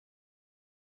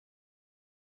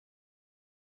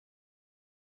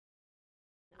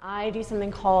I do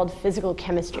something called physical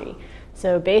chemistry.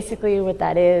 So basically what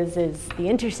that is the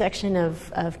intersection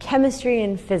of chemistry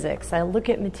and physics. I look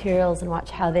at materials and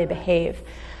watch how they behave.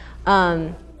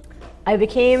 I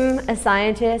became a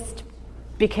scientist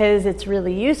because it's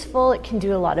really useful. It can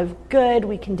do a lot of good.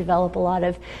 We can develop a lot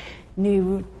of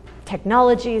new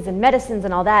technologies and medicines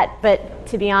and all that. But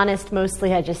to be honest,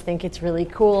 mostly I just think it's really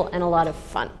cool and a lot of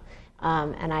fun.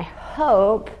 And I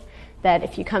hope that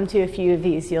if you come to a few of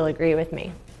these, you'll agree with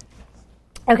me.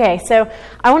 Okay, so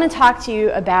I want to talk to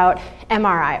you about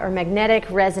MRI, or magnetic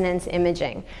resonance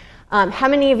imaging. How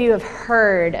many of you have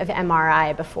heard of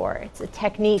MRI before? It's a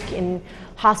technique in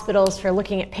hospitals for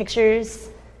looking at pictures.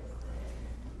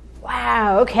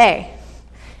 Wow, okay.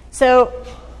 So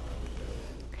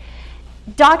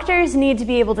doctors need to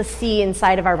be able to see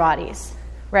inside of our bodies,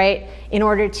 right, in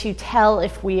order to tell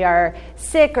if we are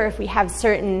sick or if we have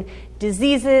certain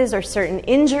diseases or certain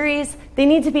injuries. They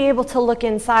need to be able to look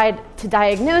inside to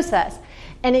diagnose us.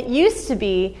 And it used to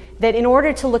be that in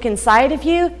order to look inside of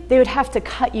you, they would have to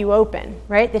cut you open,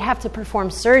 right? They'd have to perform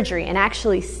surgery and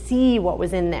actually see what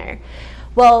was in there.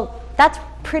 Well, that's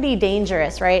pretty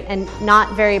dangerous, right? And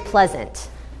not very pleasant.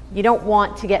 You don't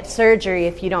want to get surgery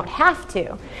if you don't have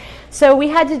to. So we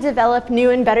had to develop new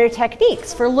and better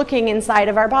techniques for looking inside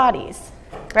of our bodies,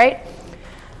 right?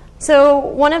 So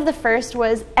one of the first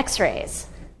was X-rays.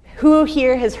 Who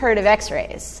here has heard of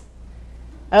X-rays?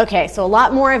 Okay, so a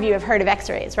lot more of you have heard of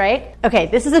X-rays, right? Okay,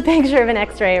 this is a picture of an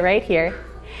X-ray right here.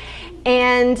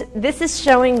 And this is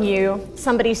showing you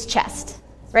somebody's chest,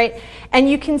 right? And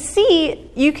you can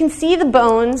see the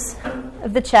bones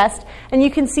of the chest, and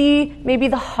you can see maybe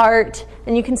the heart,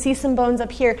 and you can see some bones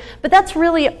up here. But that's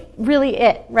really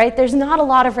it, right? There's not a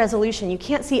lot of resolution. You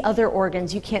can't see other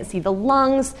organs. You can't see the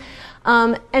lungs.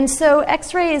 And so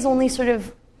X-ray is only sort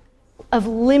of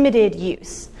limited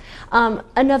use.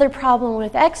 Another problem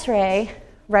with X-ray,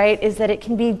 right, is that it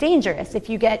can be dangerous. If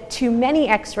you get too many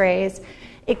X-rays,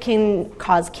 it can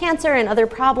cause cancer and other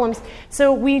problems.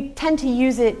 So we tend to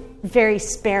use it very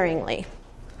sparingly.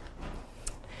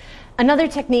 Another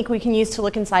technique we can use to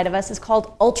look inside of us is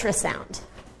called ultrasound.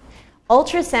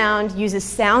 Ultrasound uses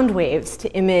sound waves to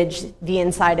image the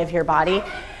inside of your body.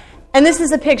 And this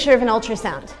is a picture of an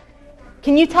ultrasound.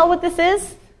 Can you tell what this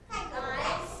is?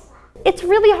 It's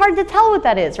really hard to tell what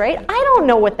that is, right? I don't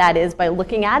know what that is by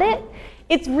looking at it.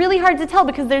 It's really hard to tell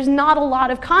because there's not a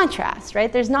lot of contrast,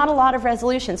 right? There's not a lot of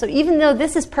resolution. So even though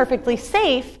this is perfectly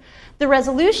safe, the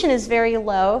resolution is very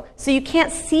low, so you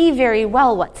can't see very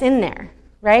well what's in there,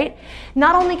 right?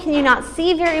 Not only can you not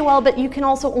see very well, but you can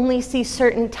also only see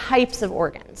certain types of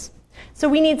organs. So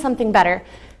we need something better,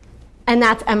 and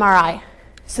that's MRI.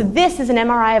 So this is an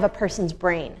MRI of a person's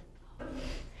brain.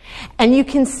 And you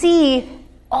can see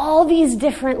all these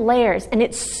different layers, and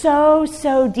it's so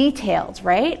detailed,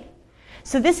 right?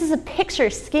 So this is a picture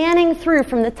scanning through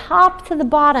from the top to the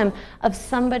bottom of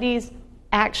somebody's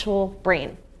actual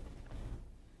brain.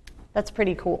 That's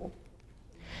pretty cool.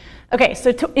 Okay, so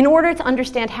in order to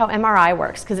understand how MRI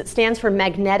works, because it stands for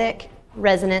magnetic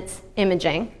resonance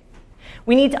imaging,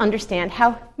 we need to understand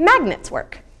how magnets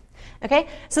work. Okay,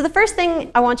 so the first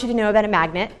thing I want you to know about a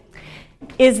magnet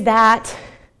is that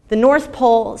the North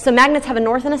Pole, so magnets have a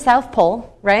north and a south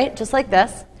pole, right? Just like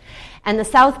this. And the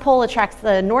South Pole attracts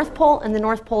the North Pole, and the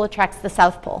North Pole attracts the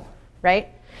South Pole, right?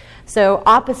 So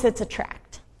opposites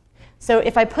attract. So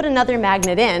if I put another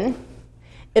magnet in,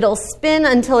 it'll spin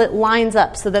until it lines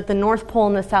up so that the North Pole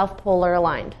and the South Pole are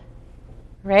aligned,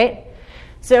 right?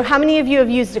 So how many of you have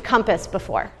used a compass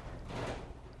before?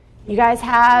 You guys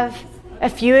have? A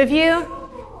few of you?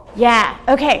 Yeah,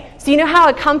 okay. So you know how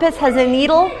a compass has a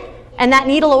needle? And that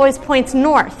needle always points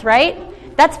north, right?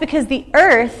 That's because the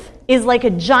Earth is like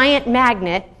a giant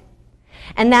magnet,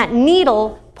 and that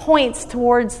needle points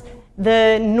towards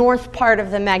the north part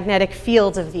of the magnetic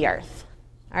field of the Earth.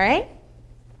 All right?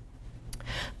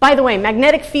 By the way,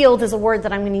 magnetic field is a word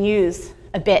that I'm going to use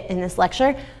a bit in this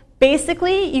lecture.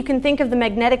 Basically, you can think of the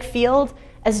magnetic field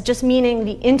as just meaning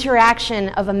the interaction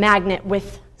of a magnet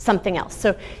with something else.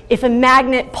 So if a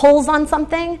magnet pulls on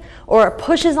something or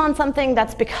pushes on something,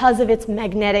 that's because of its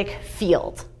magnetic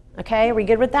field. Okay, are we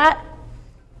good with that?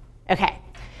 Okay,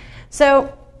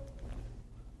 so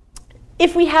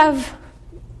if we have,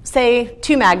 say,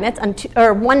 two magnets,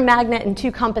 or one magnet and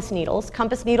two compass needles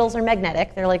are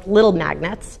magnetic, they're like little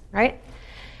magnets, right?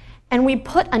 And we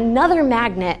put another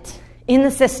magnet in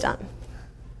the system,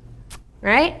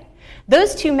 right?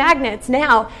 Those two magnets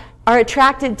now are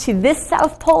attracted to this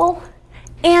South Pole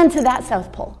and to that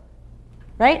South Pole,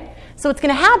 right? So what's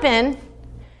going to happen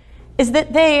is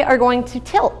that they are going to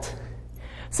tilt.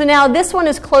 So now this one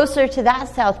is closer to that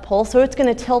south pole, so it's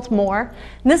going to tilt more.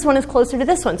 And this one is closer to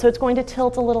this one, so it's going to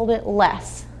tilt a little bit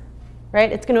less. Right?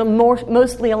 It's going to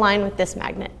mostly align with this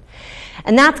magnet.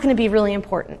 And that's going to be really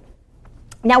important.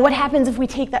 Now, what happens if we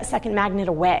take that second magnet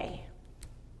away?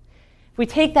 If we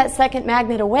take that second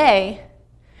magnet away,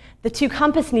 the two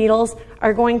compass needles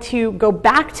are going to go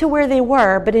back to where they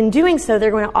were, but in doing so, they're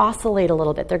going to oscillate a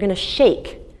little bit. They're going to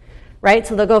shake, right?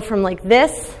 So they'll go from like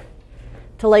this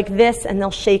to like this, and they'll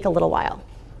shake a little while.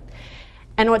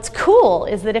 And what's cool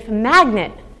is that if a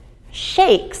magnet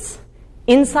shakes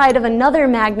inside of another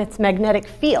magnet's magnetic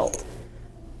field,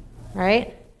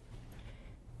 right,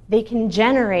 they can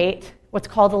generate what's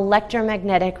called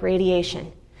electromagnetic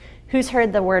radiation. Who's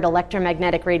heard the word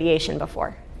electromagnetic radiation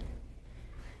before?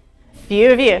 A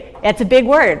few of you. It's a big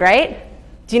word, right?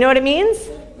 Do you know what it means?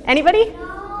 Anybody?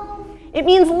 No. It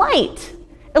means light.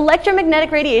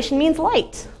 Electromagnetic radiation means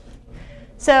light.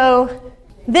 So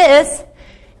this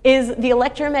is the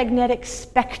electromagnetic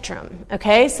spectrum,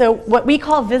 okay? So what we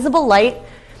call visible light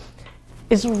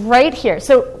is right here.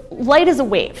 So light is a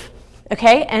wave,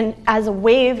 okay? And as a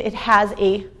wave, it has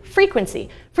a frequency.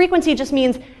 Frequency just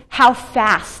means how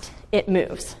fast it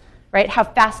moves, right? How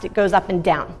fast it goes up and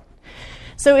down.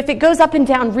 So if it goes up and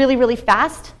down really, really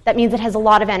fast, that means it has a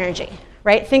lot of energy,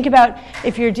 right? Think about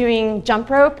if you're doing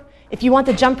jump rope. If you want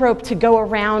the jump rope to go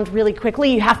around really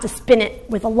quickly, you have to spin it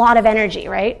with a lot of energy,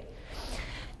 right?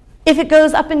 If it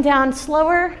goes up and down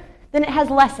slower, then it has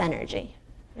less energy,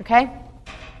 okay?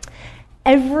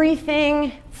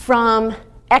 Everything from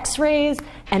X-rays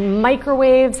and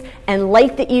microwaves and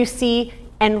light that you see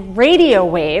and radio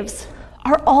waves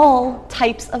are all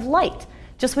types of light,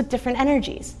 just with different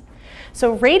energies.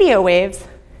 So radio waves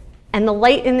and the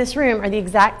light in this room are the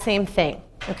exact same thing,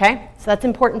 okay? So that's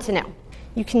important to know.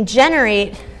 You can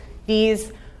generate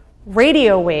these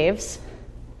radio waves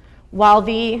while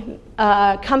the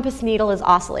compass needle is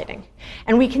oscillating.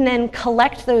 And we can then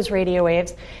collect those radio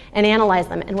waves and analyze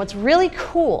them. And what's really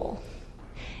cool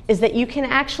is that you can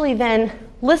actually then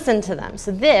listen to them.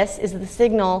 So this is the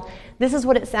signal. This is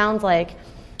what it sounds like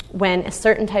when a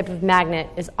certain type of magnet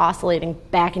is oscillating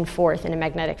back and forth in a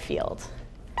magnetic field.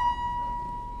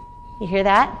 You hear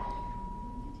that?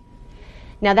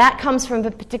 Now that comes from a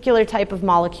particular type of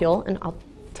molecule, and I'll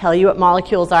tell you what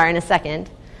molecules are in a second.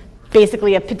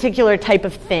 Basically a particular type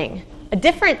of thing. A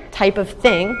different type of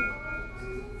thing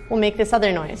will make this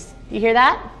other noise. You hear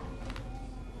that?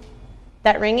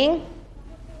 That ringing?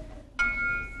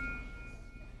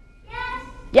 Yes.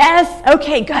 Yes?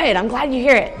 Okay, good. I'm glad you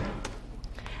hear it.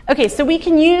 Okay, so we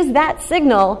can use that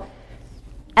signal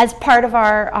as part of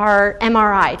our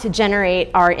MRI to generate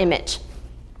our image.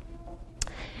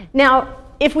 Now,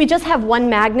 if we just have one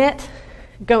magnet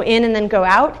go in and then go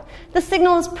out, the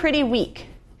signal is pretty weak.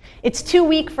 It's too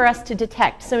weak for us to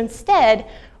detect. So instead,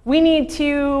 we need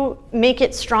to make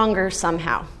it stronger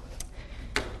somehow.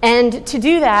 And to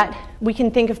do that, we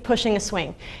can think of pushing a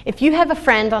swing. If you have a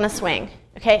friend on a swing,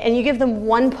 okay, and you give them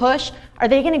one push, are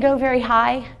they going to go very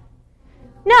high?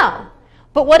 No.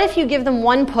 But what if you give them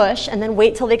one push and then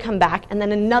wait till they come back, and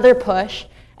then another push,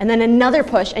 and then another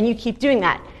push, and you keep doing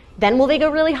that? Then will they go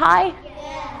really high?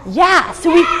 Yes. Yeah.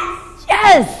 So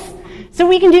yes. So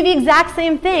we can do the exact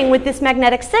same thing with this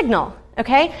magnetic signal.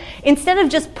 Okay. Instead of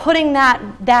just putting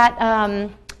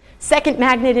that second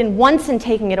magnet in once and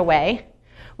taking it away,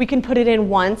 we can put it in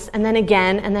once and then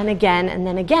again and then again and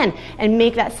then again and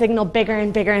make that signal bigger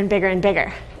and bigger and bigger and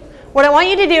bigger. What I want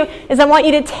you to do is I want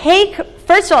you to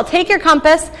first of all, take your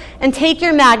compass and take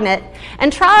your magnet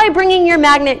and try bringing your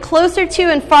magnet closer to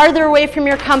and farther away from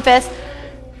your compass.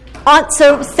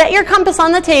 So set your compass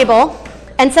on the table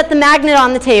and set the magnet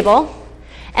on the table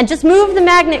and just move the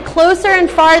magnet closer and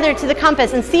farther to the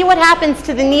compass and see what happens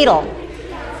to the needle.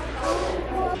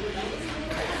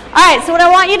 All right, so what I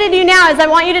want you to do now is I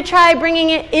want you to try bringing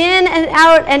it in and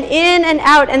out and in and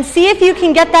out and see if you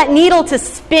can get that needle to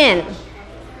spin.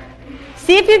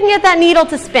 See if you can get that needle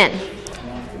to spin.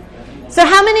 So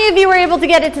how many of you were able to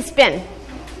get it to spin?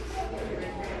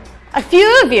 A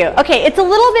few of you. Okay, it's a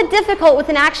little bit difficult with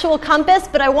an actual compass,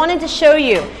 but I wanted to show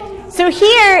you. So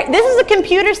here, this is a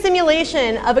computer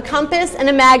simulation of a compass and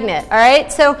a magnet, all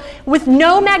right? So with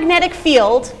no magnetic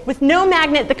field, with no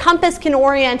magnet, the compass can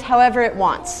orient however it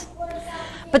wants.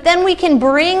 But then we can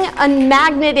bring a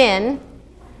magnet in,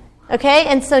 okay?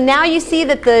 And so now you see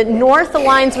that the north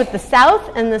aligns with the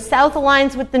south and the south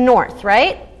aligns with the north,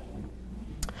 right?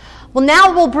 Well,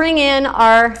 now we'll bring in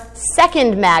our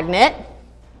second magnet.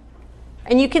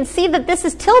 And you can see that this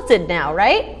is tilted now,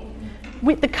 right?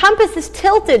 The compass is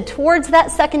tilted towards that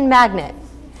second magnet.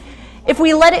 If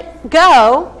we let it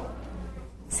go,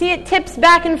 See, it tips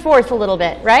back and forth a little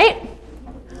bit, right?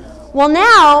 Well,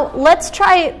 now let's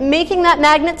try making that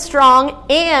magnet strong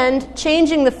and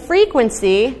changing the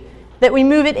frequency that we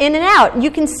move it in and out.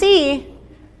 You can see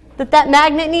that that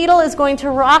magnet needle is going to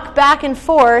rock back and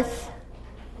forth.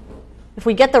 If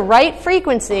we get the right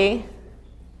frequency,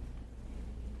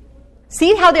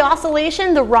 see how the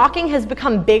oscillation, the rocking has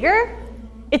become bigger?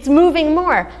 It's moving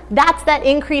more. That's that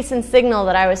increase in signal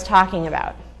that I was talking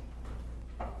about.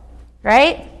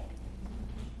 Right?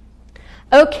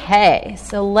 Okay,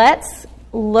 so let's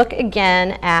look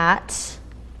again at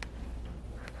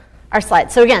our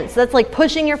slide. So again, so that's like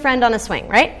pushing your friend on a swing,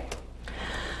 right?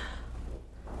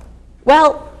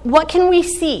 Well, what can we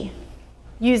see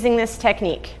using this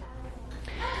technique?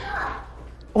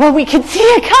 Well, we can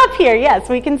see a cup here. Yes,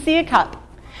 we can see a cup.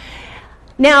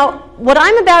 Now, what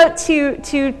I'm about to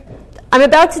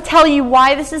tell you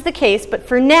why this is the case, but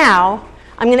for now,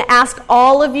 I'm going to ask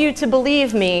all of you to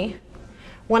believe me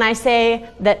when I say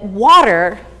that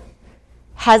water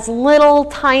has little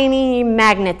tiny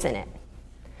magnets in it.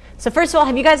 So first of all,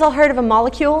 have you guys all heard of a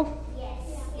molecule?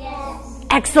 Yes.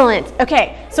 Excellent.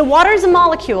 Okay, so water is a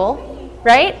molecule,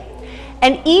 right?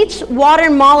 And each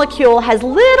water molecule has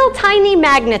little tiny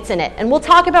magnets in it. And we'll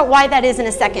talk about why that is in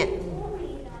a second.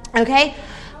 Okay?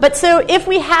 But so if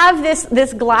we have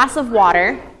this glass of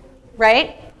water,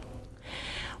 right,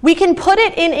 we can put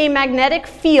it in a magnetic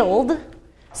field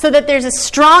so that there's a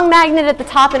strong magnet at the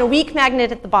top and a weak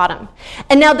magnet at the bottom.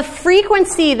 And now the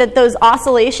frequency that those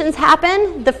oscillations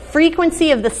happen, the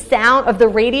frequency of the sound of the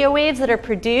radio waves that are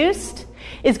produced,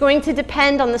 is going to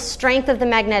depend on the strength of the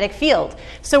magnetic field.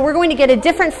 So we're going to get a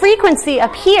different frequency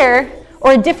up here,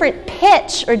 or a different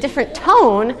pitch or different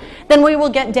tone than we will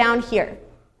get down here.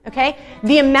 Okay?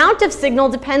 The amount of signal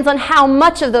depends on how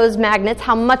much of those magnets,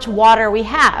 how much water we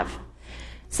have.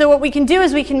 So what we can do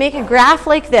is we can make a graph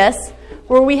like this,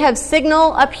 where we have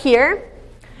signal up here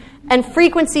and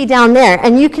frequency down there.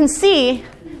 And you can see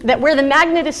that where the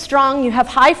magnet is strong, you have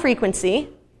high frequency,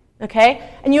 okay?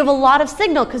 And you have a lot of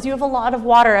signal because you have a lot of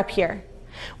water up here.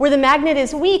 Where the magnet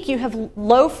is weak, you have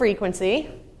low frequency,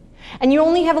 and you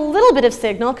only have a little bit of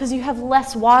signal because you have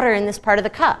less water in this part of the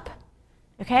cup,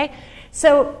 okay?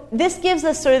 So this gives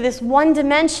us sort of this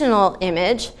one-dimensional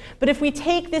image, but if we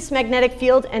take this magnetic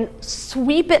field and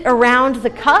sweep it around the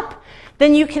cup,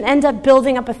 then you can end up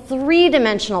building up a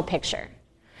three-dimensional picture.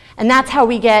 And that's how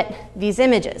we get these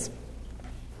images.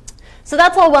 So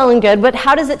that's all well and good, but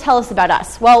how does it tell us about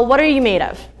us? Well, what are you made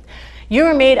of? You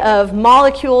are made of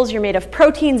molecules, you're made of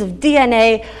proteins, of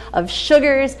DNA, of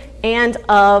sugars, and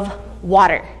of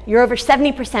water. You're over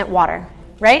 70% water,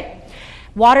 right?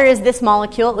 Water is this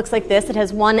molecule. It looks like this. It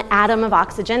has one atom of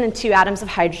oxygen and two atoms of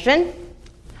hydrogen.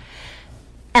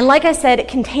 And like I said, it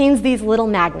contains these little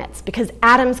magnets because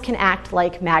atoms can act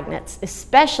like magnets,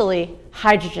 especially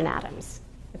hydrogen atoms.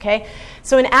 Okay?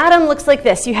 So an atom looks like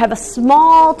this. You have a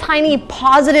small, tiny,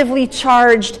 positively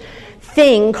charged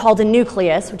thing called a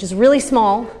nucleus, which is really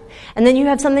small. And then you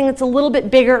have something that's a little bit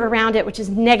bigger around it, which is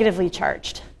negatively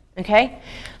charged. Okay?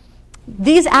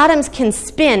 These atoms can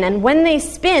spin, and when they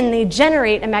spin, they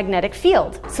generate a magnetic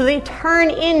field. So they turn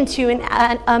into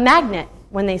a magnet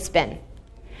when they spin.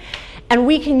 And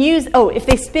we can use, if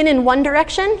they spin in one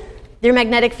direction, their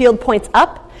magnetic field points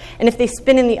up. And if they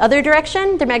spin in the other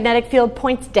direction, their magnetic field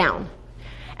points down.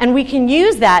 And we can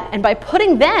use that, and by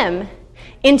putting them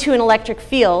into an electric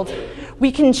field,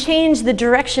 we can change the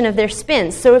direction of their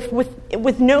spins. So if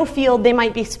with no field, they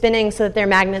might be spinning so that their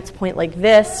magnets point like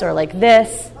this or like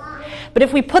this. But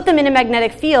if we put them in a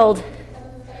magnetic field,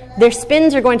 their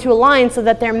spins are going to align so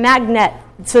that their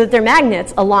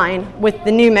magnets align with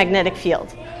the new magnetic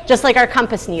field, just like our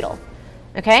compass needle.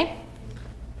 Okay?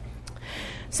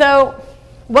 So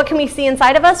what can we see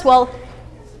inside of us? Well,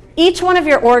 each one of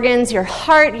your organs, your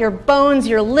heart, your bones,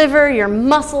 your liver, your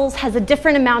muscles, has a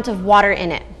different amount of water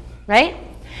in it, right?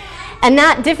 And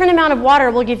that different amount of water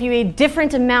will give you a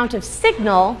different amount of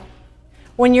signal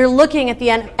when you're looking at the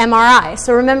MRI.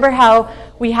 So remember how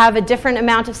we have a different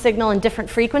amount of signal and different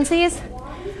frequencies?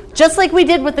 Just like we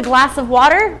did with the glass of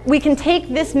water, we can take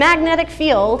this magnetic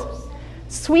field,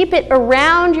 sweep it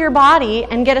around your body,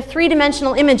 and get a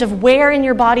three-dimensional image of where in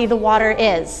your body the water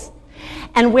is.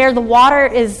 And where the water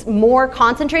is more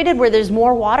concentrated, where there's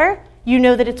more water, you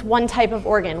know that it's one type of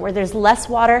organ. Where there's less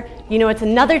water, you know it's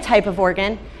another type of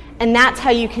organ. And that's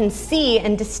how you can see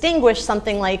and distinguish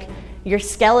something like your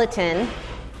skeleton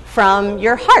from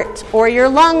your heart, or your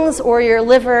lungs, or your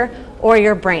liver, or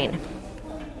your brain.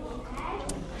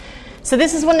 So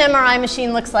this is what an MRI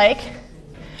machine looks like.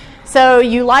 So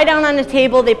you lie down on a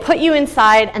table, they put you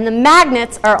inside, and the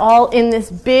magnets are all in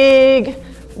this big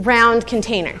round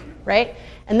container, right?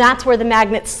 And that's where the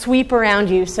magnets sweep around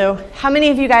you. So how many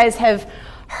of you guys have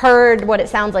heard what it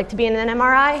sounds like to be in an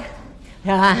MRI?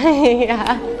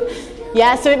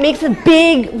 Yeah, so it makes a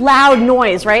big, loud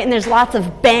noise, right? And there's lots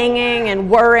of banging and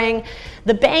whirring.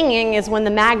 The banging is when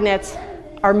the magnets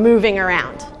are moving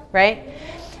around, right?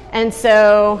 And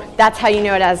so that's how you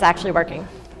know it is actually working.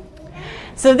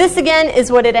 So this, again,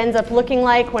 is what it ends up looking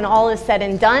like when all is said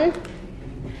and done.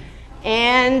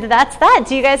 And that's that.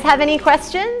 Do you guys have any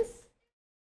questions?